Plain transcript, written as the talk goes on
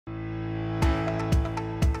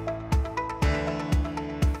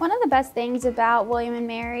One of the best things about William and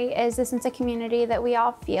Mary is the sense of community that we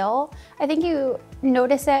all feel. I think you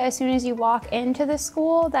notice it as soon as you walk into the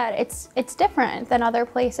school that it's different than other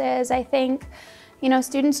places. I think, you know,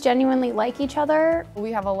 students genuinely like each other.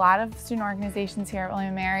 We have a lot of student organizations here at William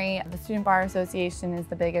and Mary. The Student Bar Association is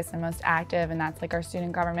the biggest and most active, and that's like our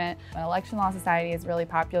student government. An election law society is really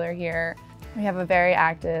popular here. We have a very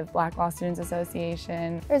active Black Law Students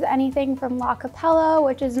Association. There's anything from La Capella,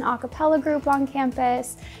 which is an a cappella group on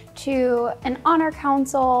campus, to an honor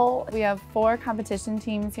council. We have 4 competition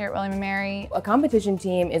teams here at William and Mary. A competition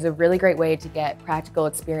team is a really great way to get practical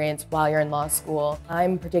experience while you're in law school.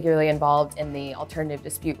 I'm particularly involved in the alternative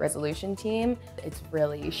dispute resolution team. It's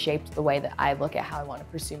really shaped the way that I look at how I want to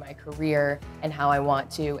pursue my career and how I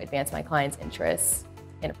want to advance my clients' interests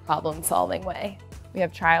in a problem-solving way. We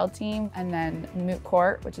have trial team, and then moot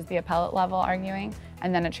court, which is the appellate level arguing,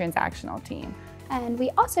 and then a transactional team. And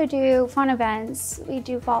we also do fun events. We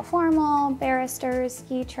do fall formal, barristers,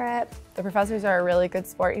 ski trip. The professors are a really good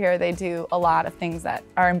sport here. They do a lot of things that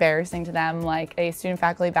are embarrassing to them, like a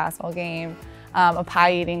student-faculty basketball game, a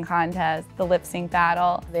pie eating contest, the lip sync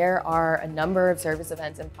battle. There are a number of service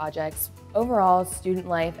events and projects. Overall, student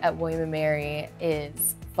life at William & Mary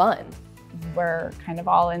is fun. We're kind of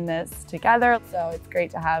all in this together, so it's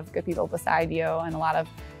great to have good people beside you and a lot of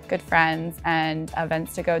good friends and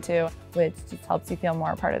events to go to, which just helps you feel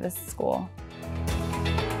more a part of this school.